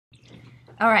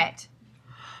All right,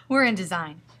 we're in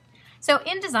Design. So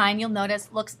InDesign, you'll notice,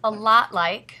 looks a lot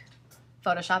like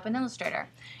Photoshop and Illustrator.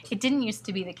 It didn't used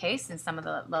to be the case in some of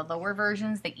the lower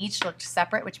versions. They each looked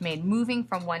separate, which made moving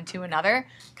from one to another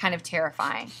kind of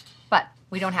terrifying. But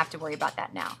we don't have to worry about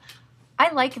that now.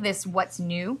 I like this What's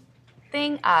New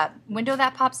thing, window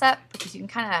that pops up, because you can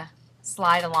kind of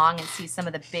slide along and see some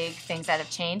of the big things that have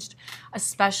changed,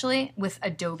 especially with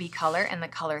Adobe Color and the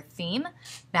color theme.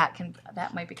 That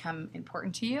might become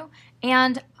important to you.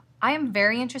 And I am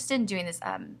very interested in doing this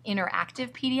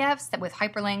interactive PDFs that with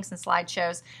hyperlinks and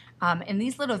slideshows. In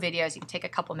these little videos, you can take a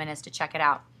couple minutes to check it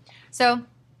out. So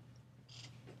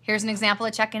here's an example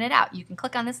of checking it out. You can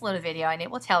click on this little video and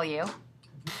it will tell you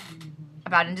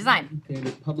about InDesign.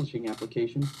 Standard publishing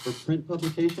application for print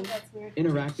publication,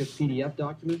 interactive PDF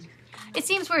documents. It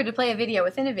seems weird to play a video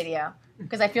within a video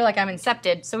because I feel like I'm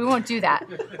incepted, so we won't do that.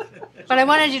 But I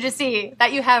wanted you to see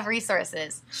that you have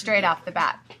resources straight off the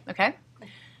bat, okay?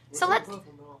 So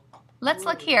let's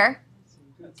look here.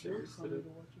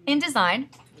 InDesign,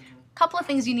 a couple of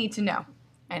things you need to know.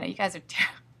 I know you guys are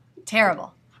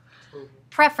terrible.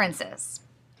 Preferences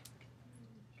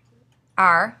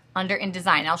are under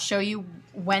InDesign. I'll show you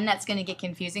when that's going to get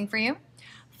confusing for you.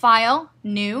 File,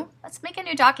 New. Let's make a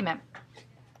new document.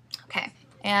 Okay,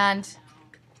 and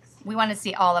we want to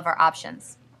see all of our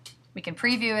options. We can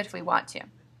preview it if we want to.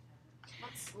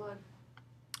 What's slug?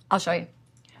 I'll show you.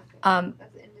 That's an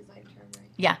InDesign term, right?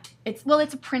 Yeah, it's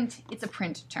a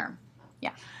print term.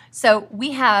 Yeah. So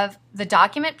we have the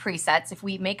document presets. If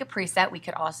we make a preset, we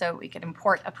could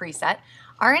import a preset.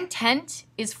 Our intent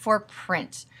is for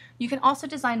print. You can also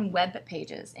design web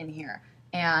pages in here.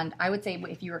 And I would say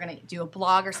if you were going to do a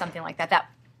blog or something like that,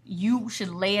 you should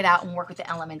lay it out and work with the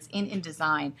elements in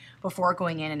InDesign before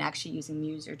going in and actually using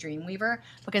Muse or Dreamweaver,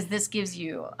 because this gives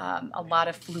you a lot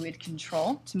of fluid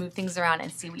control to move things around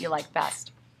and see what you like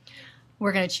best.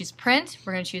 We're going to choose print.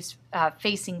 We're going to choose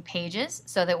facing pages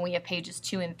so that when we have pages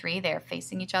 2 and 3, they're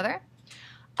facing each other.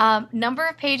 Number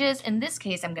of pages, in this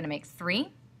case, I'm going to make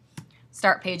 3.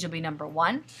 Start page will be number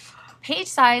 1. Page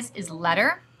size is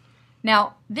letter.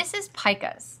 Now, this is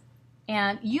Pika's,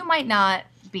 and you might not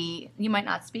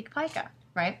speak Pika,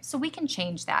 right? So we can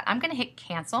change that. I'm going to hit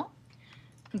cancel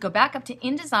and go back up to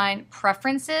InDesign,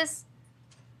 Preferences,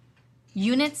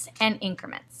 Units and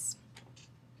Increments.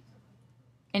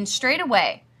 And straight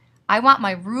away, I want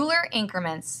my ruler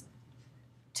increments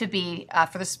to be,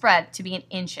 for the spread, to be in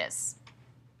inches.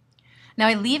 Now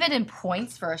I leave it in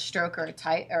points for a stroke or a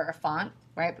type or a font,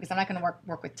 right? Because I'm not going to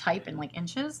work with type in like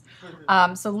inches.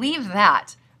 So leave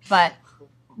that. But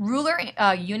ruler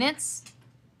units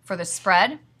for the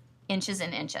spread, inches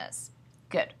and inches.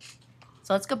 Good.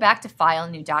 So let's go back to File,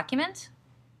 New Document.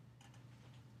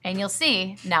 And you'll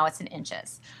see now it's in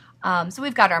inches. So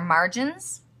we've got our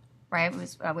margins, right,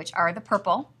 which are the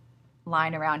purple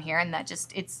line around here, and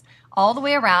it's all the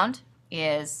way around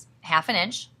is 1/2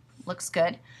 inch. Looks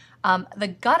good.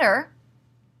 The gutter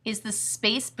is the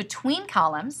space between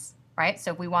columns, right?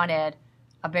 So if we wanted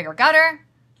a bigger gutter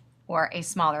or a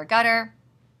smaller gutter,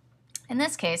 in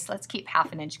this case, let's keep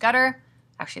 1/2 inch gutter.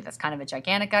 Actually, that's kind of a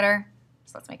gigantic gutter,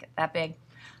 so let's make it that big.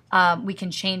 We can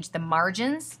change the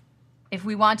margins if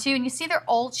we want to, and you see they're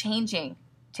all changing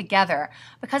together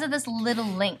because of this little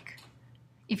link.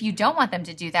 If you don't want them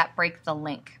to do that, break the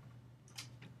link.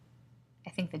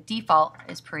 I think the default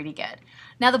is pretty good.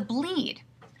 Now the bleed.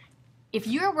 If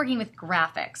you're working with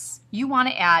graphics, you want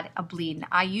to add a bleed. And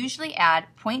I usually add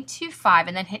 0.25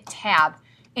 and then hit tab,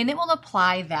 and it will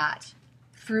apply that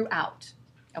throughout,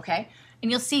 okay? And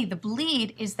you'll see the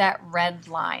bleed is that red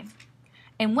line.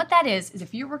 And what that is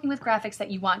if you're working with graphics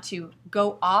that you want to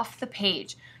go off the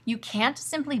page, you can't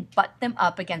simply butt them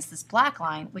up against this black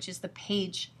line, which is the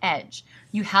page edge.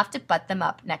 You have to butt them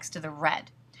up next to the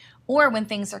red. Or when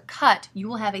things are cut, you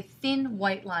will have a thin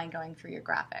white line going through your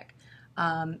graphic.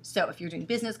 So if you're doing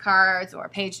business cards or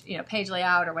page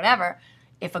layout or whatever,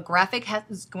 if a graphic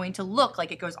is going to look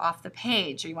like it goes off the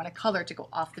page, or you want a color to go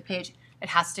off the page, it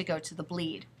has to go to the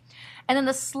bleed. And then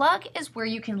the slug is where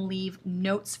you can leave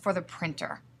notes for the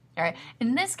printer. All right.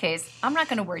 In this case, I'm not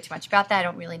going to worry too much about that. I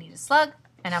don't really need a slug,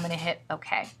 and I'm going to hit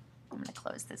OK. I'm going to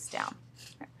close this down.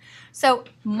 So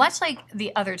much like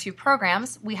the other two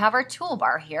programs, we have our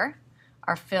toolbar here,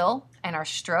 our fill and our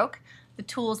stroke. The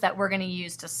tools that we're going to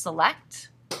use to select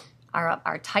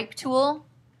our type tool,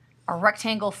 our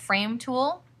rectangle frame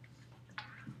tool,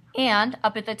 and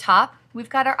up at the top, we've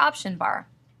got our option bar.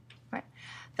 Right.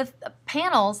 The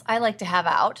panels I like to have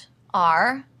out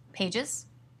are pages,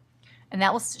 and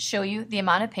that will show you the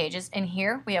amount of pages. And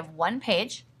here we have 1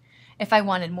 page. If I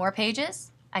wanted more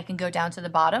pages, I can go down to the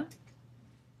bottom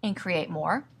and create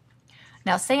more.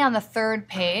 Now say on the third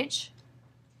page,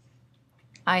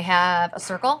 I have a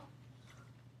circle,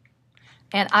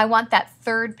 and I want that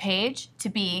third page to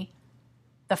be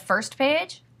the first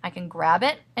page. I can grab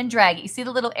it and drag it. You see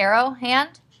the little arrow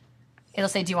hand? It'll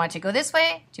say, do you want it to go this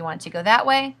way? Do you want it to go that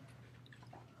way?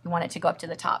 You want it to go up to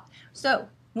the top. So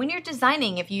when you're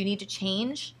designing, if you need to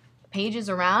change pages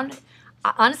around,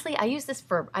 honestly, I use this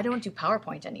for, I don't do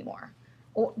PowerPoint anymore.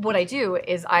 What I do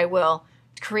is I will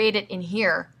create it in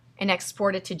here and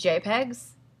export it to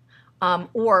JPEGs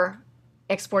or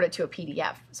export it to a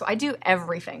PDF. So I do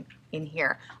everything in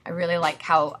here. I really like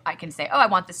how I can say, oh, I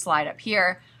want this slide up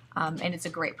here, and it's a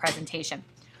great presentation.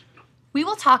 We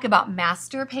will talk about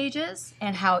master pages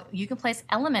and how you can place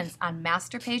elements on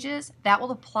master pages that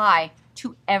will apply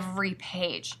to every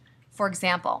page. For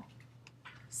example,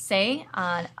 say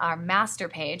on our master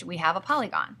page we have a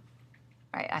polygon.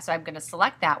 All right, so I'm going to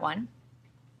select that one.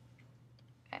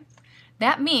 Okay.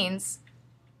 That means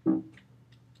no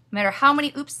matter how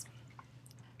many, oops,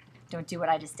 don't do what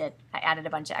I just did. I added a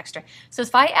bunch of extra. So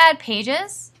if I add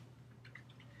pages,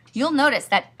 you'll notice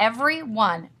that every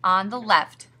one on the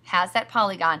left has that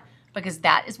polygon because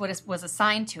that is what was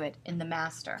assigned to it in the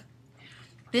master.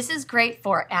 This is great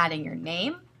for adding your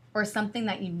name or something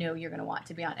that you know you're going to want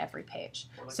to be on every page.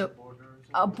 Like so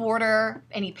a a border,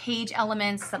 any page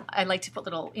elements. I like to put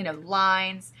little,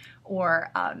 lines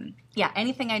or yeah,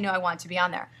 anything I know I want to be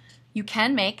on there. You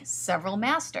can make several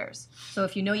masters. So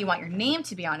if you know you want your name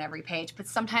to be on every page, but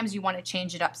sometimes you want to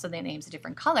change it up so the name's a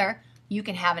different color, you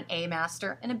can have an A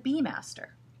master and a B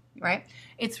master, right?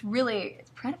 It's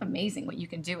kind of amazing what you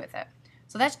can do with it.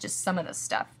 So that's just some of the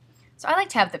stuff. So I like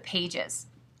to have the pages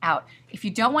out. If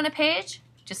you don't want a page,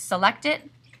 just select it,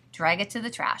 drag it to the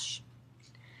trash.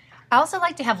 I also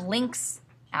like to have links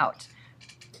out.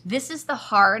 This is the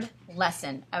hard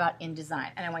lesson about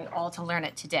InDesign, and I want you all to learn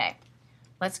it today.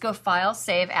 Let's go File,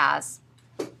 Save As,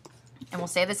 and we'll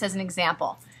save this as an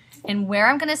example. And where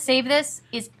I'm going to save this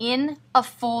is in a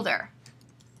folder.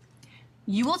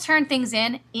 You will turn things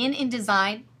in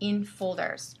InDesign in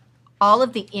folders. All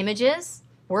of the images,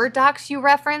 Word docs you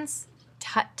reference,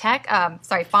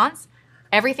 fonts,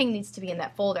 everything needs to be in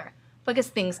that folder because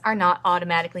things are not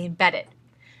automatically embedded.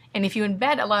 And if you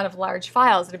embed a lot of large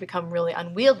files, it'll become really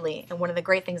unwieldy. And one of the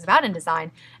great things about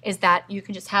InDesign is that you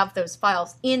can just have those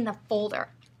files in the folder.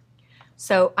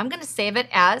 So I'm going to save it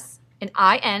as an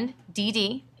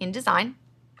INDD, InDesign,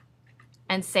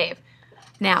 and save.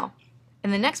 Now,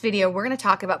 in the next video, we're going to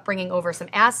talk about bringing over some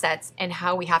assets and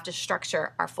how we have to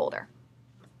structure our folder.